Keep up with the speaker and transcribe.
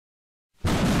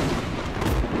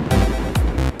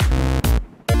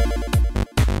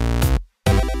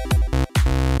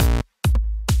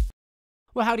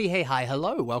Well, howdy, hey, hi,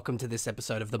 hello. Welcome to this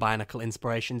episode of the Bionicle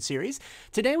Inspiration Series.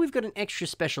 Today we've got an extra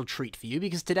special treat for you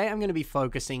because today I'm going to be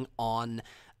focusing on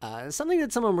something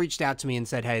that someone reached out to me and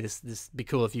said, hey, this would be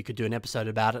cool if you could do an episode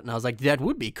about it. And I was like, that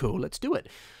would be cool. Let's do it.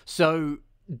 So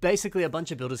basically a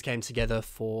bunch of builders came together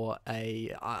for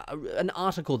an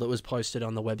article that was posted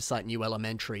on the website New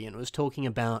Elementary, and it was talking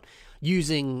about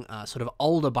using sort of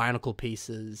older Bionicle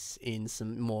pieces in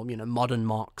some more modern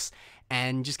mocks,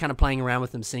 and just kind of playing around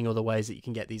with them, seeing all the ways that you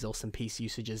can get these awesome piece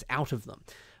usages out of them.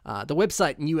 The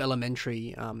website New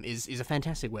Elementary is a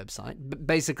fantastic website. But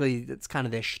basically, that's kind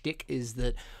of their shtick, is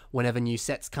that whenever new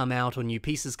sets come out or new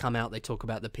pieces come out, they talk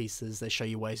about the pieces, they show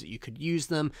you ways that you could use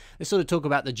them, they sort of talk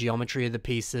about the geometry of the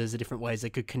pieces, the different ways they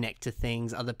could connect to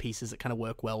things, other pieces that kind of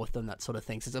work well with them, that sort of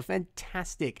thing. So it's a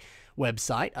fantastic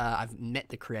website. I've met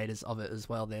the creators of it as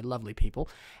well. They're lovely people.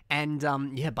 And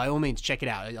yeah, by all means, check it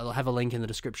out. I'll have a link in the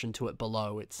description to it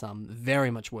below. It's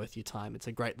very much worth your time. It's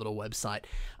a great little website.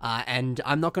 And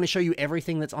I'm not going to show you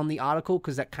everything that's on the article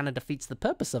because that kind of defeats the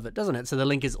purpose of it, doesn't it? So the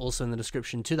link is also in the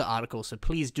description to the article, so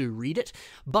please do read it.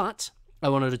 But I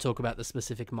wanted to talk about the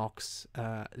specific mocks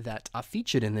that are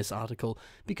featured in this article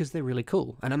because they're really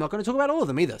cool. And I'm not going to talk about all of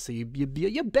them either, so you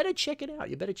better check it out.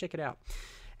 You better check it out.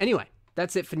 Anyway,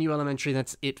 that's it for New Elementary.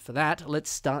 That's it for that. Let's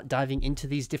start diving into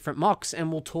these different mocks, and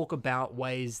we'll talk about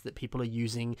ways that people are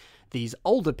using these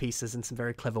older pieces in some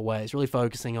very clever ways, really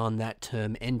focusing on that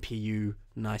term NPU,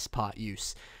 nice part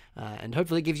use. And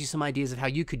hopefully it gives you some ideas of how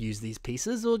you could use these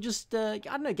pieces, or just, I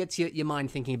don't know, gets your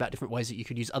mind thinking about different ways that you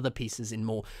could use other pieces in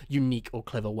more unique or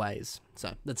clever ways.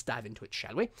 So let's dive into it,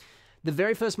 shall we? The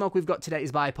very first mock we've got today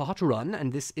is by Pohaturon,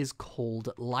 and this is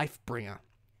called Lifebringer.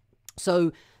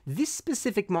 So this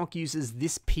specific mock uses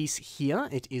this piece here.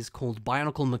 It is called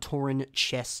Bionicle Matoran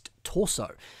Chest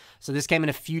Torso. So this came in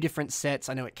a few different sets.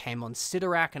 I know it came on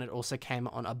Sidorak, and it also came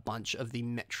on a bunch of the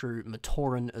Metru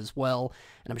Matoran as well.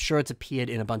 And I'm sure it's appeared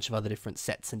in a bunch of other different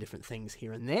sets and different things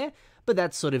here and there. But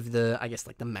that's sort of the, I guess,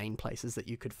 like the main places that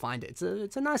you could find it.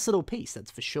 It's a nice little piece,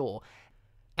 that's for sure.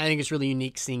 I think it's really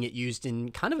unique seeing it used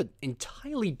in kind of an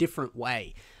entirely different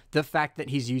way. The fact that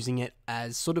he's using it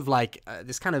as sort of like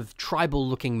this kind of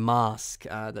tribal-looking mask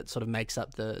that sort of makes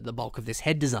up the bulk of this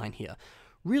head design here.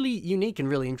 Really unique and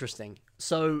really interesting.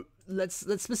 So let's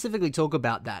specifically talk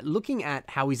about that. Looking at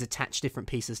how he's attached different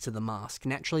pieces to the mask,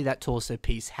 naturally that torso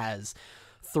piece has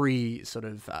three sort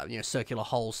of circular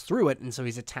holes through it, and so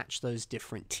he's attached those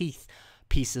different teeth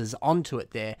pieces onto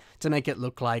it there to make it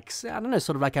look like, I don't know,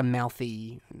 sort of like a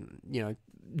mouthy,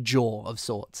 jaw of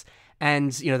sorts.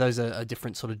 And, those are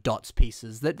different sort of dots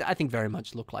pieces that I think very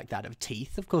much look like that of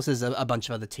teeth. Of course, there's a bunch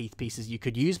of other teeth pieces you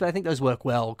could use, but I think those work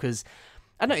well because,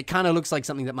 I don't know, it kind of looks like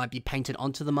something that might be painted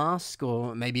onto the mask,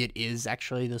 or maybe it is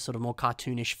actually the sort of more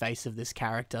cartoonish face of this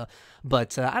character.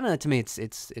 But I don't know, to me,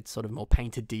 it's sort of more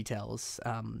painted details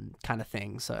kind of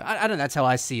thing. So I don't know, that's how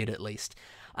I see it at least.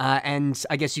 And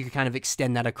I guess you could kind of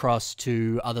extend that across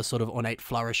to other sort of ornate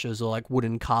flourishes or like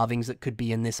wooden carvings that could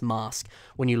be in this mask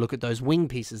when you look at those wing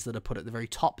pieces that are put at the very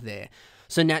top there.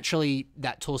 So naturally,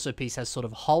 that torso piece has sort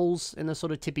of holes in the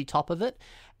sort of tippy top of it,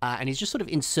 and he's just sort of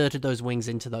inserted those wings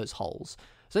into those holes.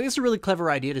 So I think it's a really clever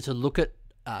idea to look at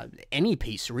any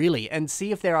piece, really, and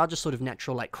see if there are just sort of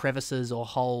natural like crevices or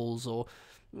holes or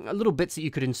little bits that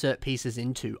you could insert pieces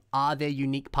into. Are there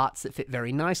unique parts that fit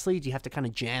very nicely? Do you have to kind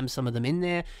of jam some of them in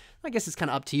there? I guess it's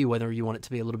kind of up to you whether you want it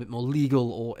to be a little bit more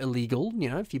legal or illegal.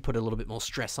 If you put a little bit more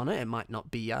stress on it, it might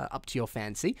not be up to your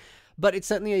fancy. But it's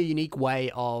certainly a unique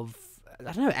way of,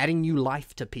 I don't know, adding new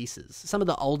life to pieces. Some of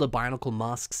the older Bionicle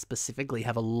masks specifically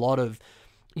have a lot of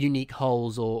unique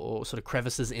holes or sort of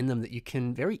crevices in them that you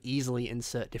can very easily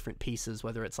insert different pieces,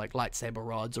 whether it's like lightsaber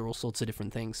rods or all sorts of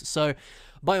different things. So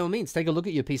by all means, take a look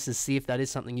at your pieces, see if that is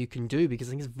something you can do, because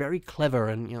I think it's very clever,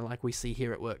 and like we see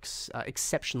here, it works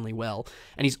exceptionally well.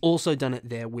 And he's also done it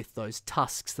there with those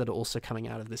tusks that are also coming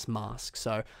out of this mask.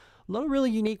 So a lot of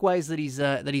really unique ways that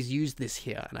he's used this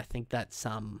here, and I think that's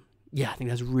I think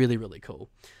that's really, really cool.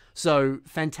 So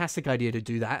fantastic idea to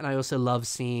do that. And I also love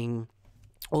seeing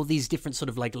all these different sort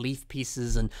of like leaf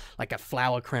pieces and like a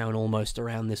flower crown almost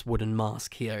around this wooden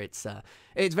mask here. It's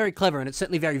very clever, and it's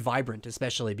certainly very vibrant,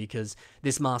 especially because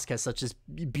this mask has such this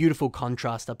beautiful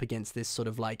contrast up against this sort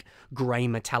of like grey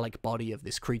metallic body of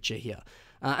this creature here.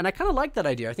 And I kind of like that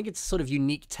idea. I think it's a sort of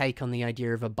unique take on the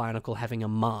idea of a Bionicle having a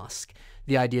mask.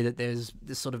 The idea that there's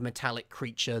this sort of metallic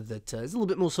creature that is a little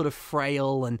bit more sort of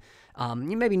frail and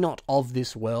maybe not of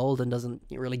this world and doesn't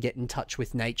really get in touch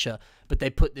with nature, but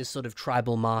they put this sort of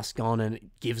tribal mask on and it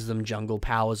gives them jungle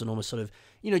powers and almost sort of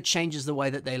you know, changes the way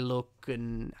that they look,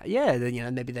 and yeah, you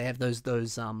know, maybe they have those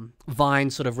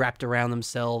vines sort of wrapped around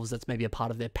themselves. That's maybe a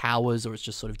part of their powers, or it's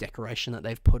just sort of decoration that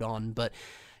they've put on. But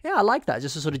yeah, I like that.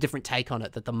 Just a sort of different take on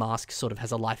it, that the mask sort of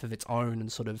has a life of its own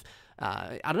and sort of,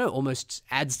 I don't know, almost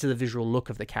adds to the visual look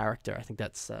of the character. I think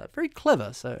that's very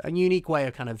clever. So a unique way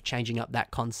of kind of changing up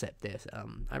that concept there.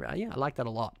 Yeah, I like that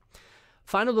a lot.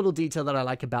 Final little detail that I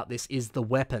like about this is the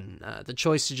weapon. The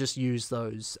choice to just use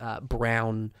those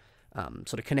brown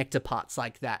sort of connector parts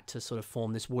like that to sort of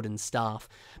form this wooden staff,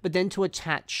 but then to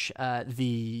attach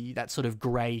that sort of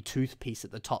grey tooth piece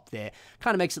at the top there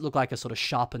kind of makes it look like a sort of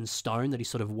sharpened stone that he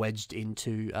sort of wedged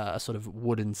into a sort of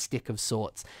wooden stick of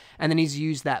sorts. And then he's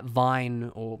used that vine,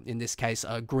 or in this case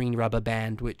a green rubber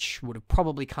band, which would have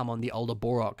probably come on the older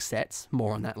Borok sets,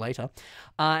 more on that later,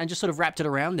 and just sort of wrapped it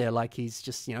around there like he's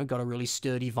just, you know, got a really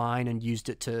sturdy vine and used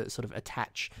it to sort of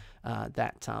attach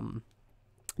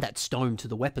that stone to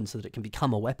the weapon so that it can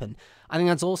become a weapon. I think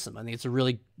that's awesome. I think it's a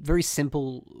really very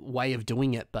simple way of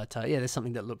doing it, but yeah, there's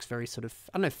something that looks very sort of,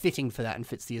 I don't know, fitting for that and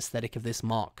fits the aesthetic of this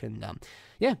mock. And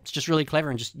yeah, it's just really clever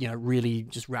and just, you know, really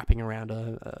just wrapping around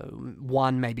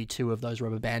one, maybe two of those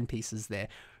rubber band pieces there.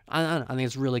 I don't know, I think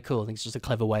it's really cool. I think it's just a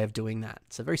clever way of doing that.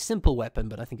 It's a very simple weapon,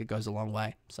 but I think it goes a long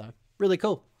way. So really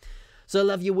cool. So I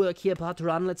love your work here,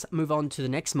 Pohaturon. Let's move on to the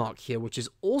next mock here, which is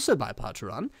also by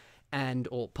Patron.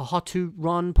 Or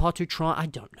Pohaturon, I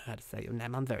don't know how to say your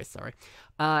name, I'm very sorry.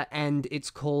 And it's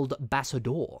called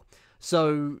Bassador.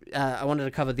 So I wanted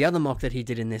to cover the other mock that he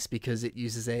did in this because it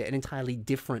uses an entirely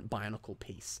different Bionicle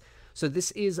piece. So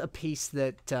this is a piece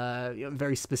that you know,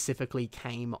 very specifically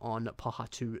came on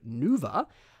Pohatu Nuva.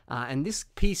 And this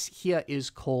piece here is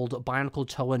called Bionicle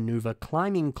Toa Nuva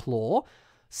Climbing Claw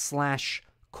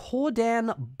 /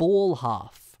 Cordan Ball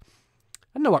Half.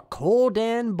 I don't know what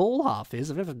Cordan Ball Half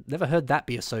is. I've never heard that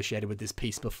be associated with this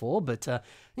piece before, but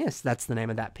yes, that's the name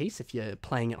of that piece if you're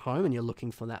playing at home and you're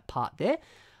looking for that part there.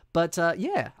 But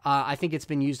yeah, I think it's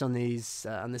been used on this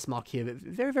mock here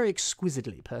very, very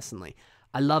exquisitely, personally.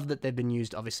 I love that they've been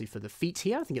used, obviously, for the feet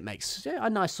here. I think it makes a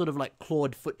nice sort of like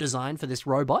clawed foot design for this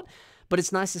robot, but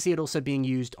it's nice to see it also being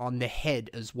used on the head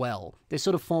as well. They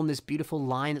sort of form this beautiful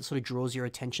line that sort of draws your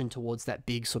attention towards that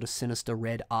big sort of sinister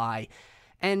red eye.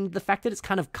 And the fact that it's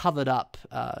kind of covered up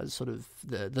sort of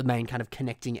the main kind of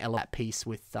connecting element piece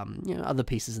with you know, other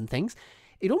pieces and things,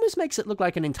 it almost makes it look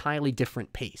like an entirely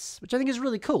different piece, which I think is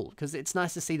really cool, because it's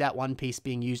nice to see that one piece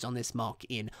being used on this mock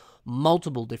in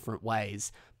multiple different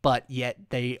ways, but yet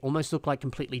they almost look like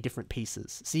completely different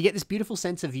pieces. So you get this beautiful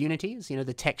sense of unity, as, you know,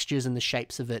 the textures and the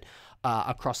shapes of it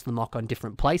across the mock on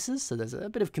different places, so there's a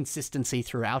bit of consistency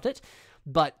throughout it.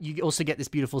 But you also get this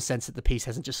beautiful sense that the piece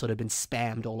hasn't just sort of been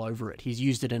spammed all over it. He's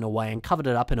used it in a way and covered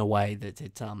it up in a way that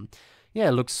it,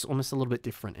 yeah, looks almost a little bit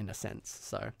different in a sense.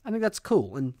 So I think that's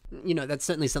cool. And, you know, that's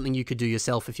certainly something you could do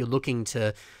yourself if you're looking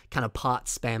to kind of part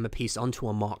spam a piece onto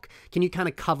a mock. Can you kind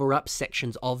of cover up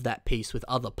sections of that piece with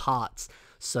other parts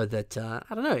so that,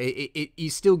 I don't know,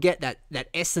 you still get that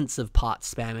essence of part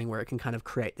spamming where it can kind of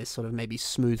create this sort of maybe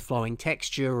smooth flowing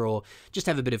texture or just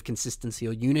have a bit of consistency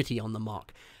or unity on the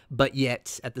mock. But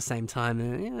yet, at the same time,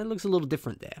 it looks a little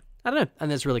different there. I don't know,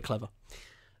 and that's really clever.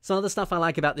 Some other stuff I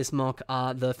like about this mock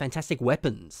are the fantastic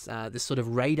weapons. This sort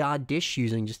of radar dish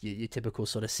using just your typical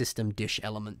sort of system dish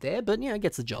element there, but, you know, it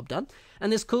gets the job done.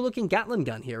 And this cool-looking Gatling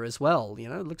gun here as well, you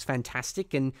know, it looks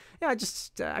fantastic. And, yeah, I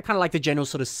kind of like the general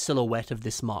sort of silhouette of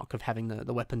this mock, of having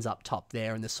the weapons up top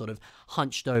there and this sort of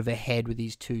hunched over head with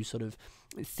these two sort of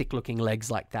thick-looking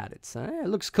legs like that. It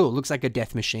looks cool. It looks like a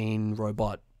death machine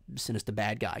robot, sinister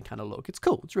bad guy kind of look. It's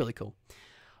cool. It's really cool.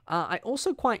 I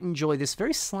also quite enjoy this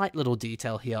very slight little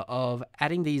detail here of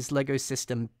adding these Lego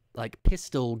system like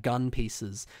pistol gun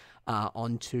pieces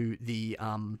onto the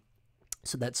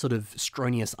so that sort of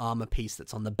Stronius armor piece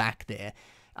that's on the back there.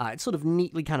 It sort of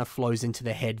neatly kind of flows into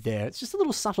the head there. It's just a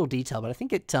little subtle detail, but I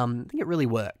think it really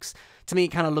works. To me, it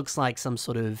kind of looks like some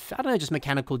sort of, I don't know, just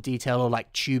mechanical detail or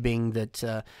like tubing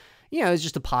that you know, it's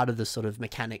just a part of the sort of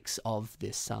mechanics of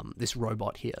this this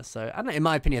robot here. So, I don't know, in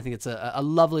my opinion, I think it's a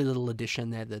lovely little addition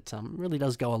there that really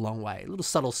does go a long way. A little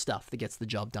subtle stuff that gets the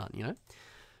job done, you know?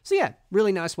 So yeah,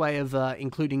 really nice way of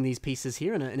including these pieces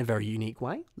here in a very unique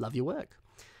way. Love your work.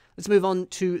 Let's move on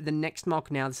to the next mock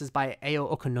now. This is by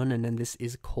Ao Okononen, and this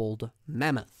is called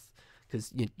Mammoth,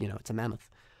 because, you know, it's a mammoth.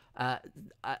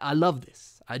 I love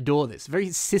this. I adore this. Very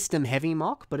system-heavy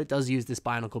mock, but it does use this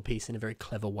Bionicle piece in a very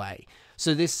clever way.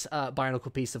 So this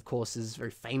Bionicle piece, of course, is very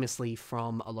famously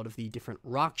from a lot of the different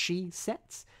Rakshi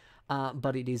sets,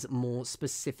 but it is more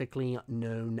specifically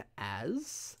known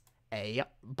as a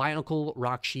Bionicle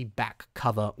Rakshi back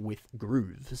cover with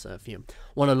groove. So if you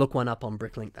want to look one up on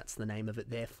Bricklink, that's the name of it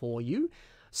there for you.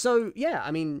 So yeah,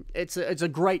 I mean, it's a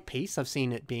great piece. I've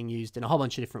seen it being used in a whole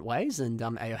bunch of different ways, and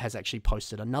AO has actually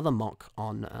posted another mock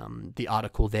on the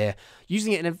article there,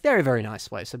 using it in a very, very nice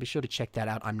way. So be sure to check that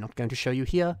out. I'm not going to show you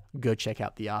here. Go check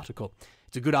out the article.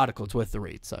 It's a good article. It's worth the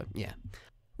read. So yeah.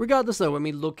 Regardless, though, when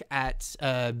we look at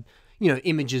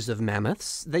images of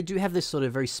mammoths, they do have this sort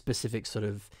of very specific sort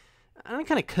of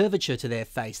kind of curvature to their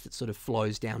face that sort of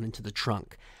flows down into the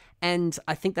trunk. And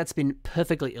I think that's been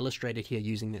perfectly illustrated here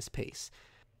using this piece.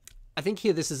 I think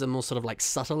here this is a more sort of like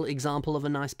subtle example of a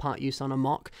nice part use on a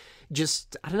mock.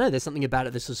 Just, I don't know, there's something about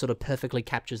it that sort of perfectly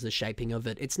captures the shaping of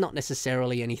it. It's not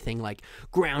necessarily anything like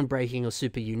groundbreaking or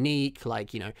super unique,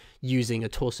 like, using a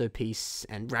torso piece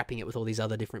and wrapping it with all these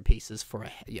other different pieces for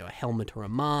a helmet or a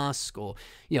mask, or,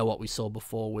 what we saw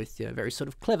before with very sort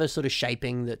of clever sort of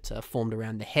shaping that formed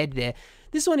around the head there.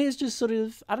 This one is just sort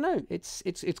of, I don't know,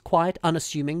 it's quite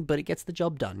unassuming, but it gets the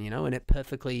job done, and it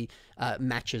perfectly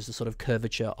matches the sort of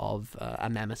curvature of a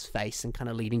mammoth's face and kind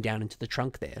of leading down into the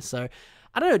trunk there. So,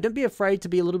 I don't know, don't be afraid to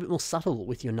be a little bit more subtle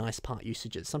with your nice part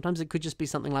usages. Sometimes it could just be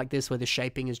something like this where the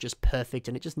shaping is just perfect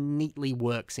and it just neatly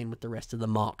works in with the rest of the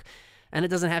mock. And it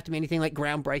doesn't have to be anything like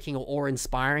groundbreaking or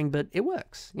awe-inspiring, but it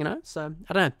works, So,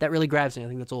 I don't know, that really grabs me. I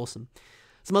think that's awesome.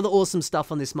 Some other awesome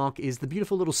stuff on this mock is the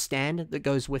beautiful little stand that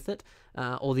goes with it.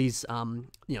 All these,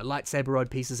 lightsaber rod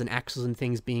pieces and axles and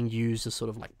things being used as sort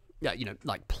of like,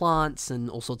 like plants and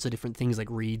all sorts of different things like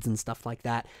reeds and stuff like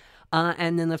that.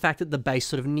 And then the fact that the base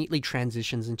sort of neatly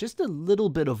transitions and just a little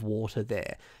bit of water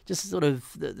there. Just sort of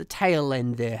the tail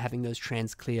end there, having those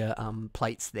trans-clear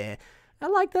plates there. I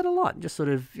like that a lot. Just sort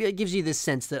of, it gives you this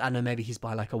sense that, I don't know, maybe he's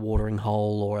by like a watering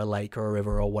hole or a lake or a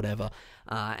river or whatever.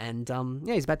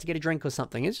 He's about to get a drink or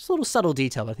something. It's just a little subtle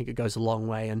detail. I think it goes a long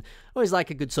way, and I always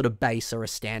like a good sort of base or a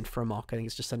stand for a mock. I think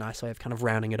it's just a nice way of kind of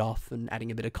rounding it off and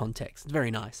adding a bit of context. It's very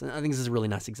nice. And I think this is a really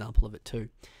nice example of it too.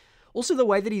 Also, the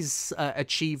way that he's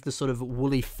achieved the sort of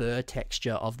woolly fur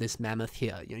texture of this mammoth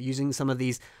here, using some of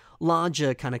these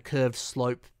larger kind of curved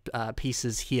slope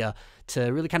pieces here to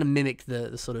really kind of mimic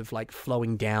the sort of like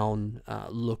flowing down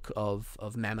look of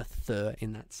mammoth fur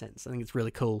in that sense. I think it's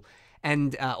really cool.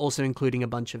 And also including a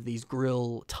bunch of these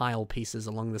grill tile pieces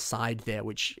along the side there,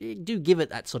 which do give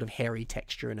it that sort of hairy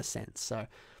texture in a sense. So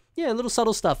yeah, a little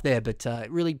subtle stuff there, but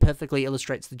it really perfectly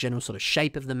illustrates the general sort of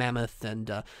shape of the mammoth and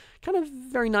kind of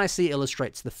very nicely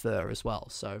illustrates the fur as well.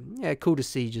 So yeah, cool to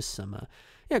see just some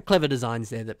clever designs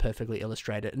there that perfectly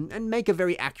illustrate it and make a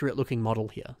very accurate looking model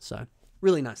here. So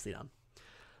really nicely done.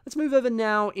 Let's move over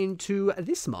now into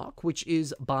this mock, which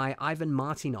is by Ivan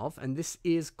Martinov, and this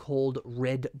is called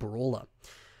Red Brawler.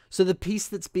 So the piece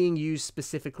that's being used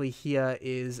specifically here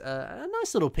is a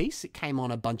nice little piece. It came on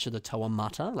a bunch of the Toa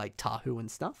Mata, like Tahu and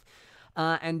stuff.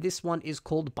 And this one is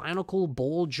called Bionicle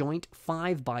Ball Joint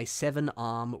 5x7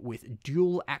 Arm with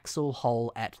Dual Axle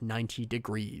Hull at 90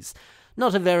 degrees.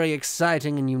 Not a very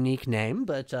exciting and unique name,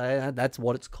 but that's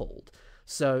what it's called.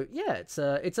 So yeah, it's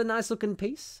a nice looking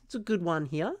piece. It's a good one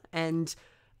here. And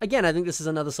again, I think this is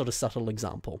another sort of subtle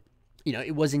example.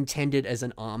 It was intended as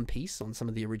an arm piece on some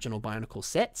of the original Bionicle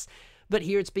sets, but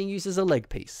here it's being used as a leg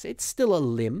piece. It's still a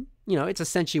limb. It's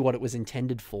essentially what it was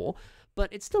intended for,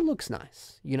 but it still looks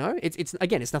nice.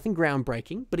 It's nothing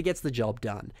groundbreaking, but it gets the job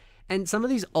done. And some of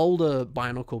these older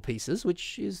Bionicle pieces,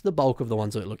 which is the bulk of the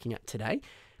ones we're looking at today,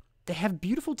 they have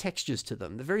beautiful textures to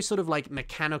them. They're very sort of like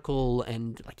mechanical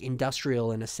and like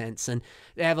industrial in a sense. And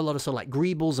they have a lot of sort of like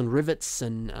greebles and rivets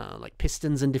and like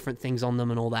pistons and different things on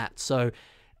them and all that. So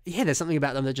yeah, there's something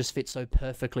about them that just fits so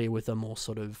perfectly with a more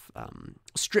sort of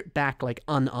stripped back, like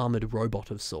unarmored robot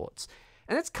of sorts.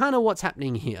 And that's kind of what's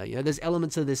happening here. There's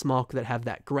elements of this mock that have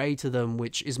that gray to them,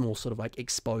 which is more sort of like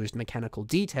exposed mechanical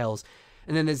details.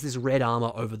 And then there's this red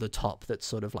armor over the top that's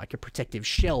sort of like a protective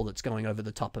shell that's going over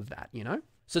the top of that,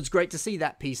 So it's great to see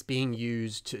that piece being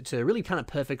used to really kind of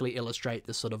perfectly illustrate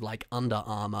the sort of like under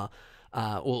armor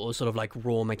or sort of like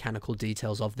raw mechanical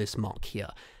details of this mock here.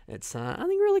 It's, I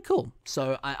think, really cool.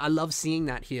 So I love seeing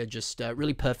that here, just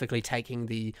really perfectly taking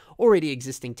the already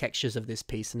existing textures of this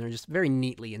piece and they're just very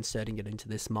neatly inserting it into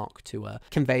this mock to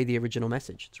convey the original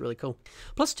message. It's really cool.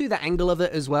 Plus, too, the angle of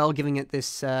it as well, giving it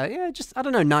this, just, I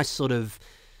don't know, nice sort of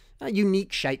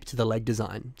unique shape to the leg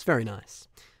design. It's very nice.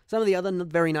 Some of the other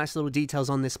very nice little details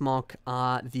on this mock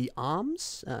are the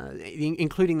arms,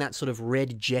 including that sort of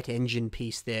red jet engine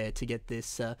piece there to get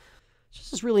this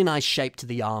just this really nice shape to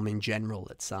the arm in general.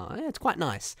 It's quite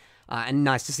nice. And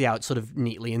nice to see how it sort of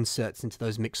neatly inserts into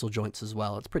those mixel joints as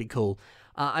well. It's pretty cool.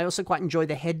 I also quite enjoy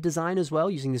the head design as well,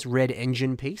 using this red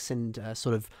engine piece and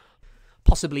sort of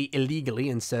possibly illegally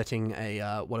inserting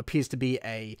a what appears to be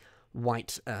a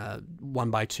white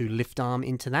 1x2 lift arm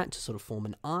into that to sort of form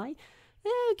an eye.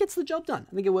 it gets the job done.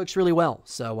 I think it works really well.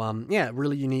 So, yeah,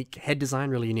 really unique head design,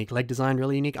 really unique leg design,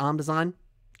 really unique arm design.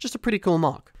 Just a pretty cool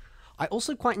mock. I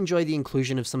also quite enjoy the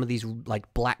inclusion of some of these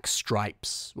like black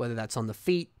stripes, whether that's on the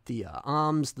feet, the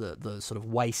arms, the sort of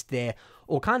waist there,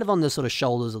 or kind of on the sort of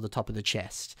shoulders or the top of the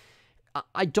chest.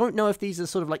 I don't know if these are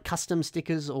sort of like custom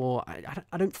stickers, or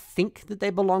I don't think that they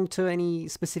belong to any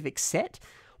specific set.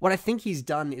 What I think he's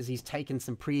done is he's taken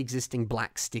some pre-existing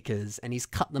black stickers and he's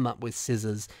cut them up with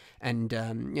scissors and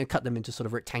cut them into sort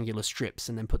of rectangular strips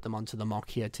and then put them onto the mock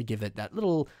here to give it that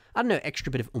little, I don't know,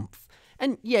 extra bit of oomph.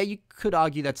 And yeah, you could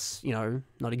argue that's,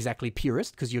 not exactly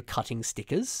purist because you're cutting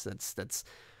stickers.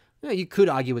 You could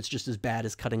argue it's just as bad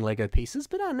as cutting Lego pieces,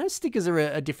 but I don't know, stickers are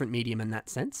a different medium in that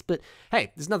sense. But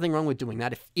hey, there's nothing wrong with doing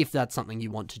that if that's something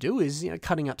you want to do, is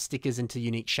cutting up stickers into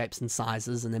unique shapes and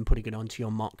sizes and then putting it onto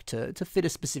your mock to fit a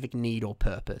specific need or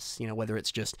purpose. Whether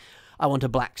it's just, I want a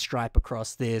black stripe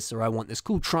across this, or I want this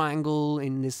cool triangle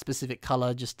in this specific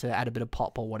color just to add a bit of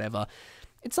pop or whatever.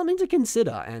 It's something to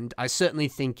consider, and I certainly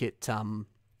think it,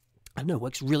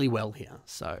 works really well here.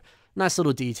 So nice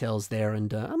little details there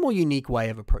and a more unique way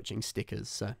of approaching stickers,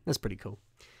 so that's pretty cool.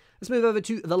 Let's move over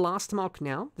to the last mock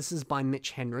now. This is by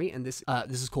Mitch Henry, and this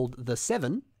is called the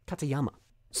 7 Katayama.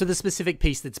 So the specific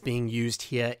piece that's being used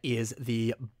here is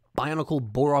the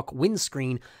Bionicle Borok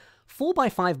windscreen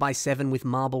 4x5x7 with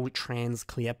marble trans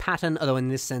clear pattern, although in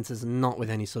this sense is not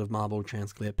with any sort of marble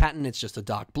trans clear pattern, it's just a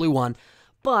dark blue one,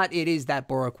 but it is that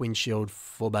Borok windshield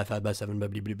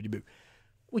 4x5x7,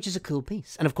 which is a cool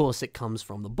piece. And of course it comes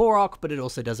from the Borok, but it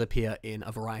also does appear in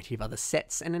a variety of other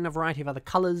sets and in a variety of other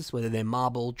colors, whether they're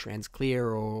marble, trans clear,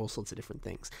 or all sorts of different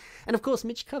things. And of course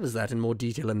Mitch covers that in more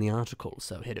detail in the article,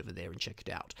 so head over there and check it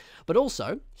out. But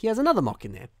also, he has another mock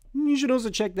in there. You should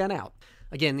also check that out.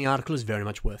 Again, the article is very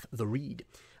much worth the read.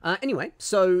 Anyway,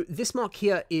 so this mock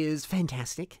here is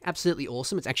fantastic, absolutely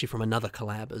awesome. It's actually from another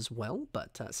collab as well,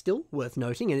 but still worth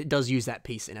noting, and it does use that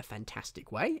piece in a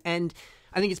fantastic way, and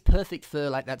I think it's perfect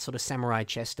for like that sort of samurai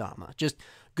chest armor. Just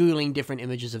Googling different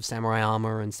images of samurai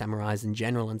armor and samurais in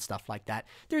general and stuff like that,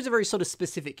 there's a very sort of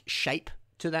specific shape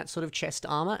to that sort of chest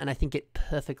armor, and I think it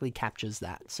perfectly captures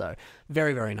that. So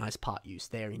very, very nice part use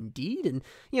there indeed, and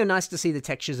nice to see the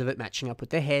textures of it matching up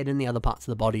with the head and the other parts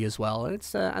of the body as well.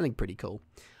 It's I think pretty cool.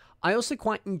 I also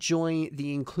quite enjoy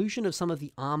the inclusion of some of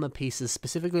the armor pieces,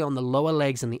 specifically on the lower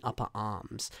legs and the upper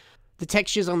arms. The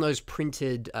textures on those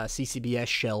printed CCBS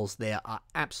shells there are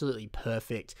absolutely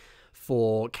perfect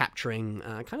for capturing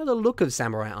kind of the look of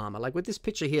samurai armor. Like with this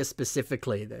picture here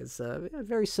specifically, there's a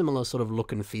very similar sort of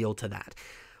look and feel to that.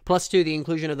 Plus, too, the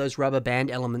inclusion of those rubber band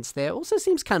elements there also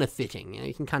seems kind of fitting.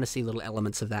 You can kind of see little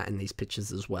elements of that in these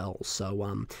pictures as well.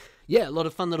 So, yeah, a lot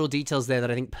of fun little details there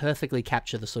that I think perfectly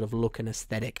capture the sort of look and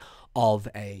aesthetic of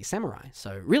a samurai.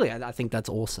 So, really, I think that's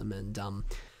awesome. And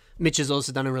Mitch has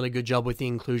also done a really good job with the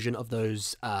inclusion of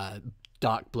those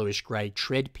dark bluish grey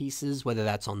tread pieces, whether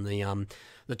that's on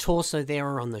the torso there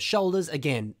or on the shoulders.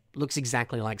 Again, looks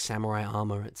exactly like samurai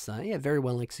armor. It's yeah, very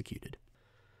well executed.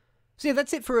 So yeah,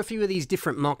 that's it for a few of these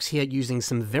different mocks here using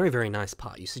some very, very nice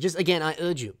part usages. Again, I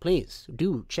urge you, please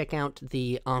do check out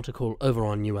the article over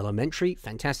on New Elementary.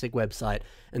 Fantastic website,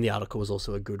 and the article is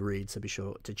also a good read, so be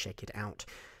sure to check it out.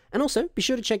 And also, be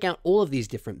sure to check out all of these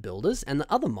different builders and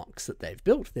the other mocks that they've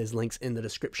built. There's links in the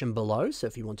description below, so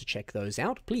if you want to check those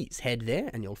out, please head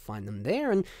there and you'll find them there.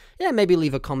 And yeah, maybe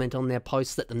leave a comment on their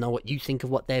posts, let them know what you think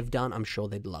of what they've done. I'm sure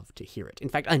they'd love to hear it. In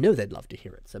fact, I know they'd love to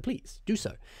hear it, so please do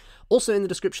so. Also in the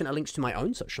description are links to my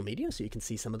own social media, so you can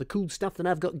see some of the cool stuff that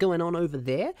I've got going on over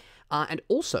there. And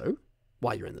also,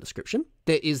 while you're in the description,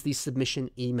 there is the submission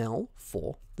email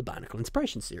for the Bionicle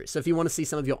Inspiration Series. So if you want to see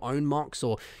some of your own mocks,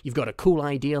 or you've got a cool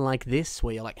idea like this,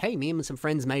 where you're like, hey, me and some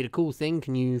friends made a cool thing,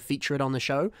 can you feature it on the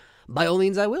show? By all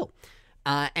means, I will.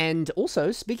 And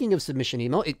also, speaking of submission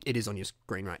email, it is on your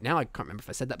screen right now. I can't remember if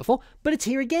I said that before, but it's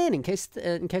here again in case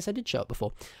I did show it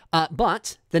before.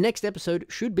 But the next episode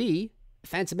should be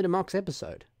Fancy Bit of Mocks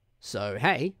episode. So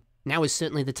hey, now is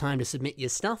certainly the time to submit your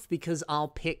stuff, because I'll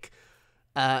pick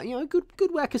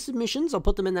good whack of submissions. I'll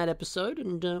put them in that episode,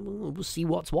 and we'll see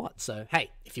what's what. So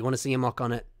hey, if you want to see a mock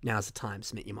on it, now's the time.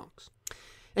 Submit your mocks.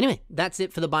 Anyway, that's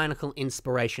it for the Bionicle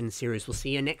Inspiration Series. We'll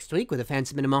see you next week with a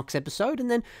Fancy Bit of Mocks episode,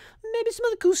 and then maybe some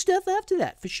other cool stuff after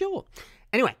that, for sure.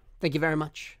 Anyway, thank you very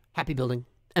much. Happy building,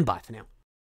 and bye for now.